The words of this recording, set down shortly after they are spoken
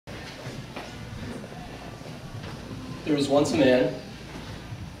There was once a man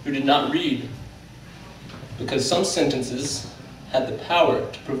who did not read because some sentences had the power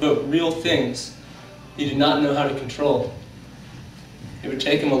to provoke real things he did not know how to control. It would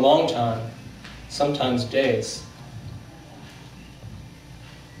take him a long time, sometimes days,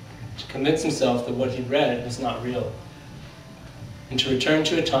 to convince himself that what he read was not real, and to return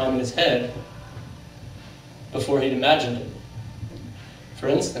to a time in his head before he'd imagined it. For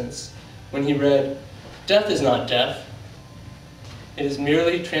instance, when he read, "Death is not death, it is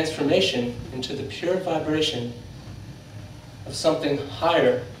merely transformation into the pure vibration of something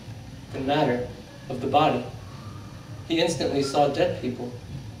higher than matter of the body," he instantly saw dead people,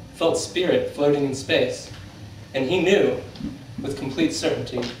 felt spirit floating in space, and he knew with complete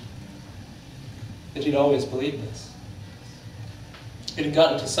certainty that he'd always believed this. It had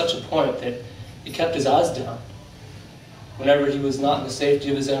gotten to such a point that he kept his eyes down whenever he was not in the safety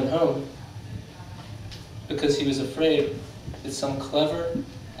of his own home, because he was afraid that some clever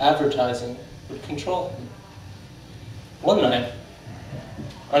advertising would control him. One night,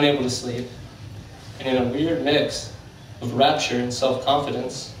 unable to sleep, and in a weird mix of rapture and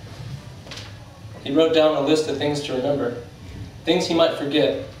self-confidence, he wrote down a list of things to remember, things he might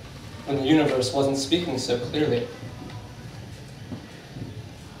forget when the universe wasn't speaking so clearly.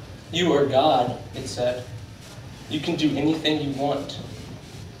 "You are God," it said. "You can do anything you want.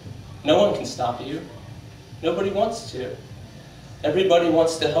 No one can stop you. Nobody wants to. Everybody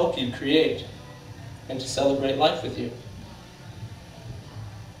wants to help you create and to celebrate life with you."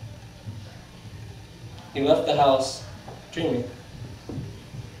 He left the house dreaming.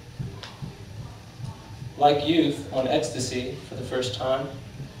 Like youth on ecstasy for the first time,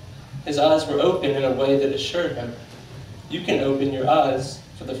 his eyes were open in a way that assured him, you can open your eyes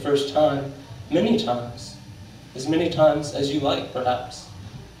for the first time many times as you like, perhaps.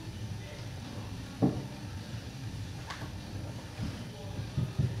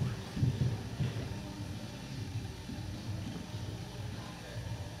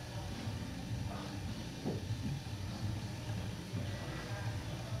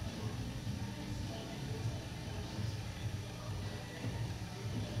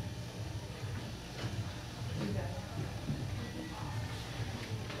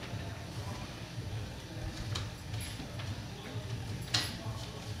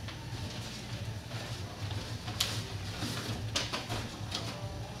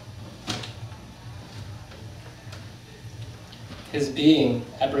 His being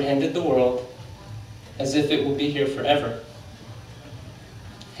apprehended the world as if it will be here forever.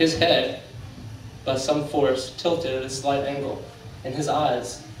 His head, by some force, tilted at a slight angle, and his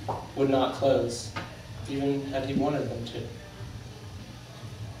eyes would not close, even had he wanted them to.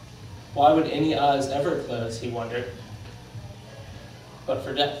 Why would any eyes ever close, he wondered, but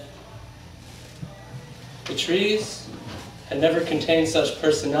for death? The trees had never contained such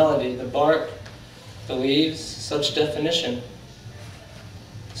personality, the bark, the leaves, such definition.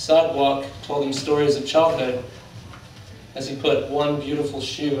 The sidewalk told him stories of childhood. As he put one beautiful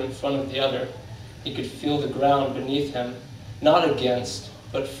shoe in front of the other, he could feel the ground beneath him, not against,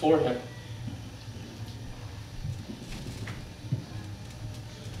 but for him.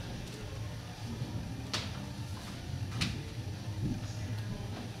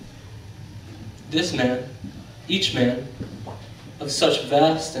 This man, each man, of such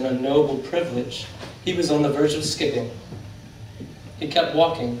vast and unknowable privilege, he was on the verge of skipping. He kept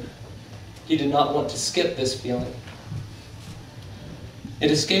walking. He did not want to skip this feeling.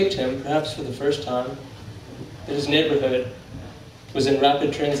 It escaped him, perhaps for the first time, that his neighborhood was in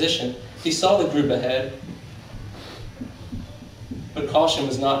rapid transition. He saw the group ahead, but caution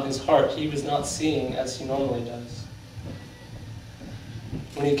was not in his heart. He was not seeing as he normally does.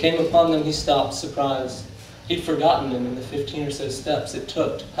 When he came upon them, he stopped, surprised. He'd forgotten them in the 15 or so steps it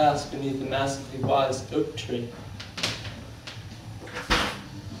took to pass beneath the massively wise oak tree.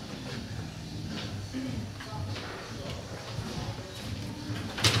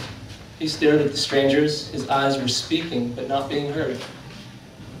 He stared at the strangers. His eyes were speaking, but not being heard.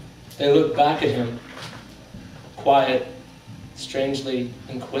 They looked back at him, quiet, strangely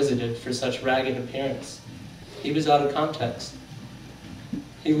inquisitive for such ragged appearance. He was out of context.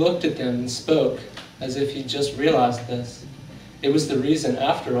 He looked at them and spoke as if he'd just realized this. It was the reason,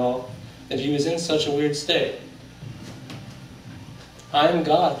 after all, that he was in such a weird state. "I am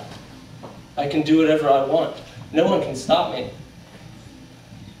God. I can do whatever I want. No one can stop me.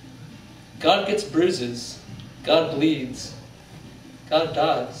 God gets bruises. God bleeds. God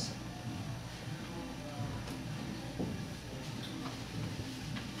dies."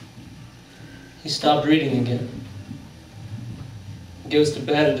 He stopped reading again. He goes to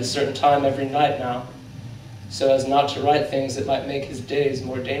bed at a certain time every night now. so as not to write things that might make his days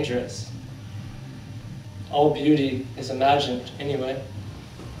more dangerous. All beauty is imagined, anyway.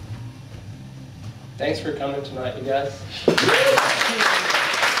 Thanks for coming tonight, you guys.